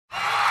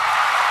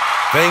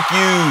Thank you,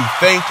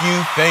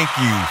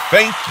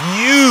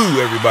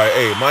 everybody.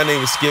 Hey, my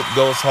name is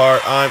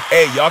Skipgoeshard.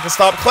 Y'all can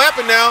stop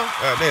clapping now.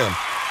 Goddamn.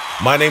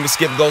 My name is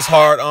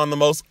Skipgoeshard. I'm the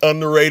most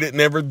underrated,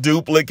 never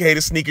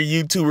duplicated sneaker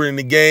YouTuber in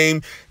the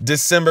game.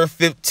 December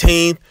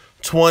 15th,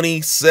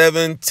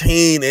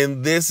 2017.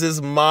 And this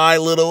is my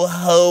little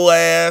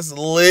hoe-ass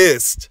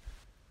list.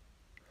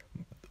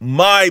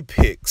 My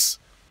picks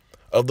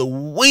of the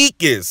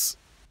weakest,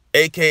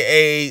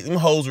 aka them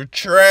hoes are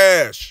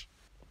trash,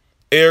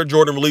 Air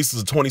Jordan releases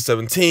of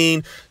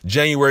 2017,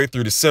 January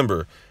through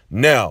December.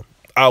 Now,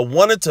 I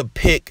wanted to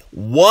pick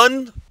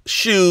one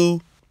shoe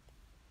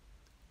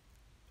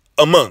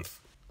a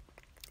month.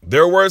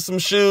 There were some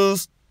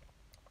shoes.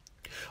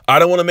 I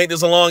don't want to make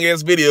this a long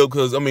ass video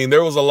because, I mean,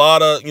 there was a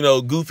lot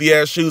of, goofy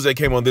ass shoes that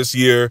came on this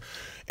year.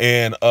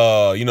 And,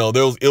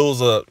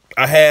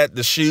 I had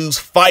the shoes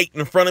fight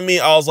in front of me.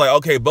 I was like,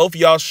 okay, both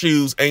of y'all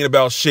shoes ain't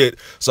about shit.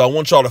 So I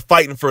want y'all to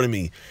fight in front of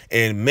me.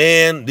 And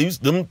man,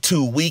 them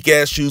two weak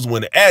ass shoes,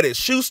 when added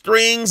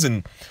shoestrings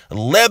and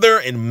leather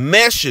and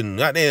mesh and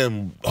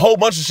goddamn a whole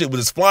bunch of shit was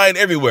just flying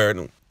everywhere.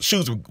 And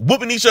shoes were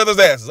whooping each other's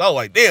asses. I was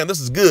like, damn, this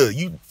is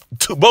good.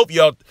 Both of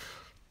y'all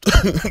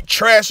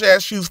trash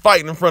ass shoes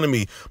fighting in front of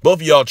me.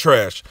 Both of y'all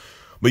trash.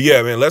 But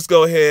yeah, man, let's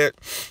go ahead.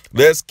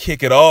 Let's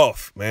kick it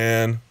off,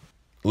 man.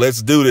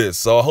 Let's do this.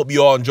 So I hope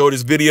you all enjoy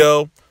this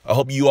video. I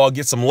hope you all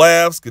get some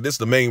laughs, because this is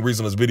the main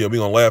reason of this video. We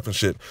gonna laugh and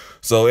shit.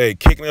 So, hey,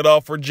 kicking it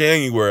off for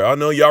January. I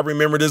know y'all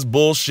remember this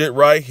bullshit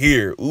right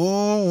here.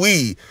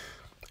 Ooh-wee.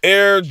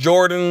 Air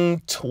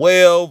Jordan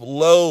 12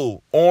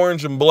 Low,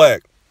 orange and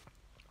black.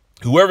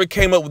 Whoever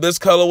came up with this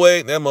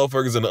colorway, that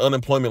motherfucker's in the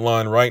unemployment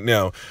line right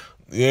now.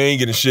 They ain't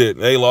getting shit.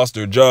 They lost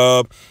their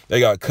job. They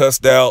got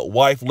cussed out.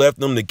 Wife left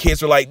them. The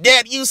kids were like,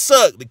 Dad, you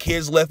suck. The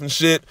kids left and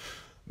shit.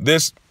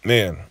 This,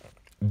 man,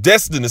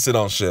 destined to sit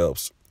on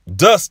shelves.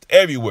 Dust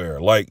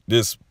everywhere. Like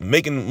this,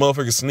 making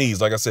motherfuckers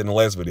sneeze, like I said in the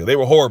last video. They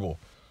were horrible.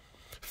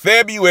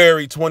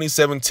 February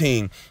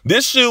 2017.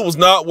 This shoe was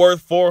not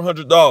worth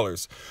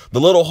 $400. The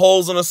little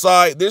holes on the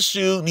side, this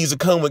shoe needs to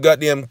come with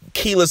goddamn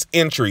keyless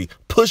entry,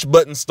 push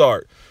button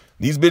start.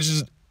 These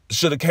bitches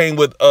should have came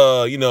with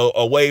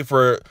a way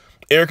for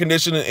air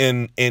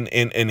conditioning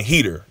and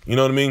heater. You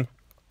know what I mean?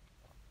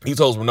 These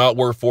hoes were not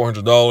worth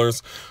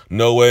 $400.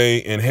 No way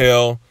in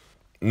hell.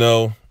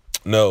 No.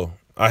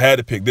 I had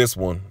to pick this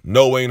one.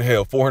 No way in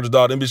hell.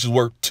 $400. Them bitches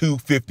worth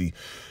 $250.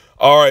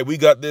 All right, we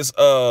got this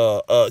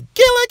Gilligan.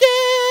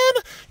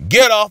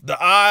 Get off the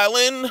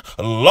island.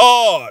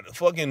 Lord.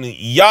 Fucking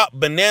yacht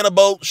banana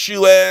boat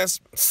shoe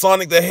ass.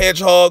 Sonic the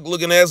Hedgehog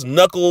looking ass.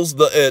 Knuckles,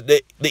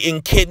 the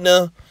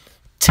echidna.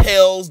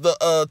 Tails,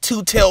 the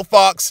two-tail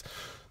fox.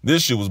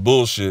 This shit was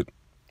bullshit.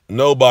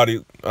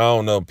 Nobody, I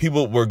don't know.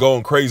 People were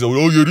going crazy.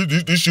 Oh yeah,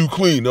 this shoe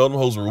clean. No, them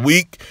hoes were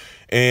weak.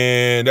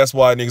 And that's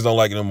why niggas don't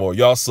like it no more.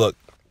 Y'all suck.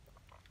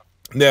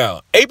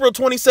 Now, April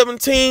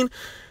 2017,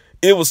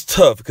 it was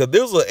tough because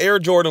there was an Air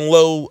Jordan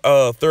Low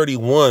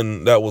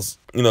 31 that was,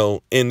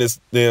 in this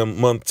damn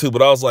month too.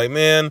 But I was like,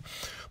 man,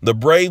 the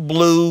Brave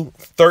Blue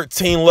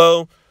 13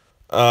 Low,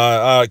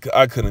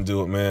 I couldn't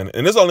do it, man.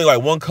 And there's only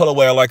like one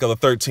colorway I like of the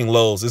 13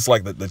 Lows. It's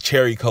like the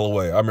cherry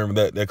colorway. I remember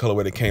that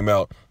colorway that came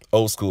out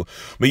old school.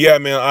 But yeah,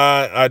 man,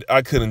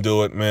 I couldn't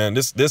do it, man.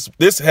 This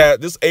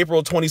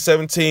April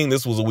 2017,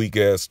 this was a weak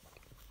ass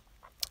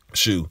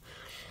shoe.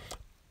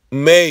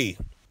 May,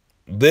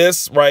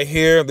 this right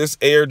here, this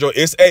Air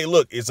Jordan,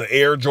 it's an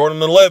Air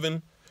Jordan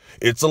 11.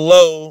 It's a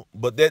low,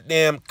 but that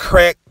damn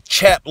crack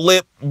chap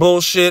lip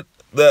bullshit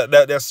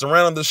that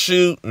surrounding the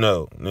shoe,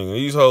 no, nigga,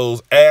 these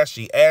hoes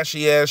ashy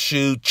ass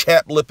shoe,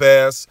 chap lip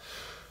ass.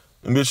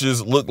 Them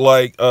bitches look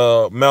like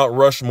Mount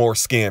Rushmore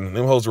skin.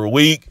 Them hoes were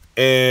weak,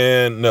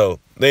 and no,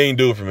 they ain't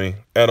do it for me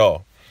at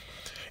all.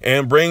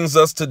 And brings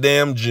us to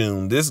damn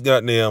June. This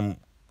goddamn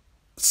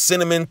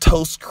cinnamon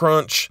toast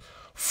crunch,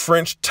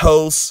 French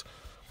toast,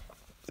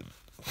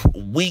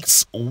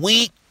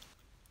 wheat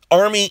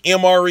army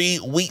MRE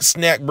wheat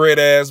snack bread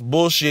ass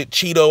bullshit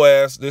Cheeto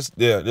ass. This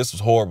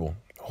was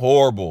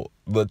horrible.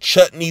 The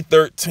Chutney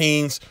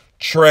 13s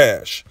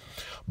trash.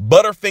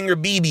 Butterfinger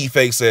BB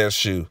face ass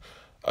shoe.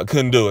 I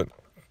couldn't do it.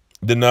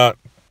 Did not.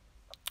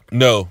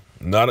 No,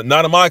 not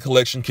in my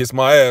collection. Kiss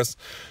my ass.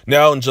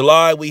 Now in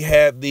July we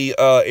had the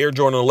Air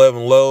Jordan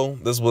 11 Low.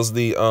 This was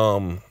the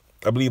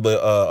I believe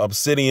the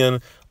Obsidian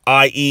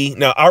IE.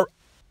 Now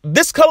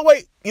this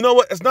colorway, you know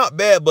what? It's not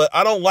bad, but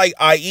I don't like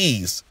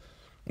IEs.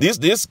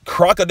 This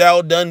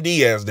Crocodile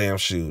Dundee ass damn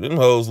shoe. Them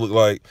hoes look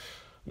like,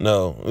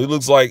 no, it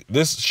looks like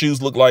this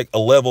shoes look like a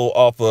level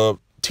off of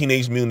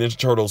Teenage Mutant Ninja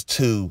Turtles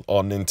 2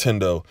 on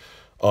Nintendo.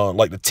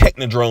 Like the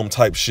Technodrome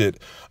type shit.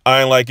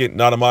 I ain't like it.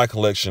 Not in my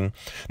collection.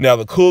 Now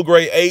the Cool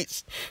Gray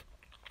 8s,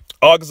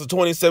 August of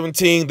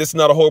 2017. This is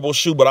not a horrible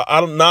shoe, but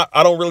I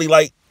don't really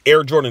like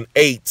Air Jordan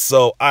 8,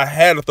 so I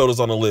had to throw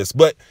this on the list.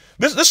 But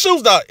this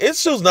shoe's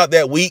not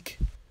that weak.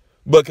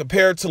 But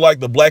compared to like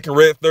the black and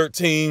red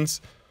 13s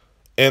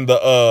and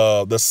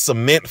the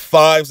cement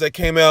 5s that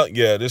came out,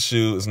 yeah, this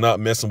shoe is not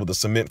messing with the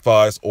cement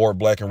 5s or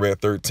black and red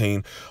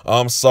 13.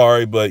 I'm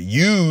sorry, but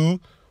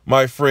you,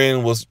 my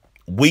friend, was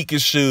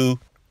weakest shoe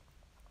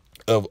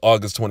of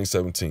August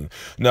 2017.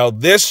 Now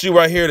this shoe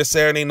right here, the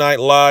Saturday Night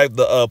Live,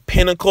 the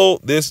Pinnacle,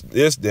 this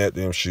that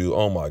damn shoe,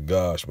 oh my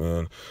gosh,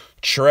 man,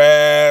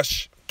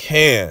 trash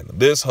can.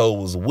 This hoe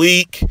was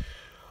weak.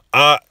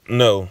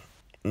 No,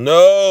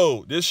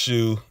 this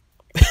shoe.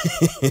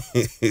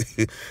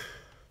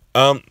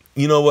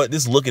 You know what?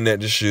 Just looking at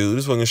this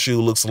fucking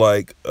shoe looks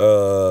like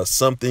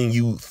something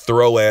you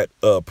throw at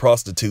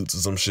prostitutes or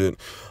some shit.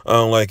 I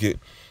don't like it.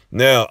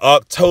 Now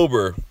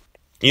October.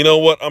 You know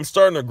what? I'm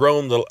starting to grow.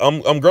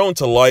 I'm growing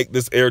to like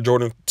this Air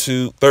Jordan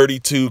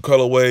 32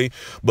 colorway,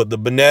 but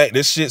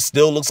this shit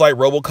still looks like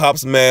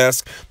RoboCop's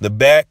mask. The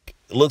back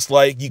looks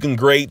like you can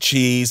grate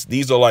cheese.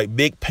 These are like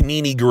big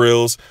panini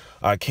grills.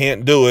 I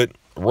can't do it.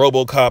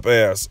 RoboCop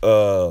ass.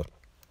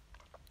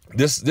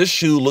 This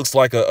shoe looks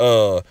like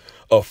a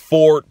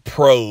Ford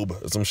Probe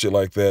or some shit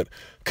like that.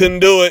 Couldn't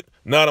do it.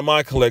 Not in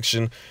my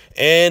collection.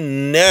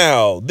 And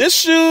now this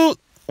shoe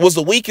was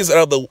the weakest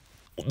out of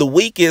the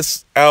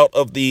weakest out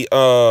of the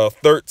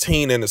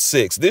 13 and the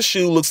 6. This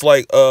shoe looks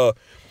like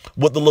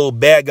what the little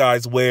bad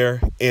guys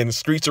wear in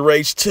Streets of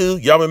Rage 2.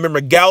 Y'all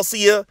remember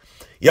Gausia?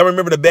 Y'all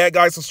remember the bad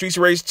guys from Streets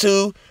of Rage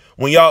 2?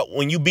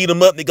 When you beat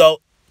them up, they go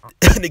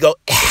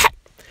ah.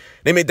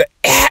 They made the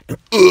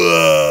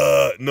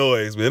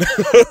noise, man.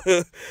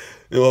 It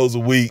was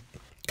weak.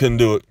 Couldn't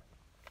do it.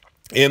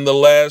 In the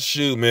last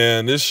shoe,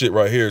 man, this shit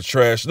right here is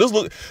trash.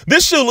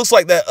 This shoe looks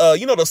like that.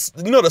 You know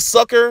the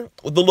sucker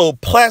with the little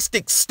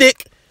plastic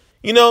stick.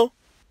 You know,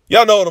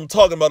 y'all know what I'm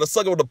talking about. The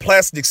sucker with the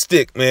plastic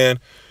stick, man.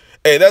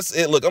 Hey, that's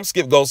it. Look, I'm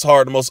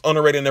Skipgoeshard, the most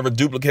underrated and never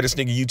duplicated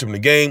sneaker YouTuber in the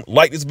game.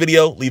 Like this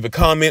video, leave a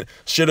comment,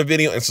 share the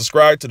video, and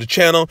subscribe to the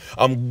channel.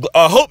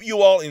 I hope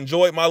you all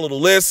enjoyed my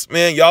little list,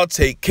 man. Y'all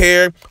take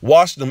care.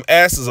 Wash them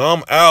asses.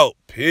 I'm out.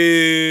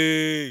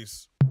 Peace.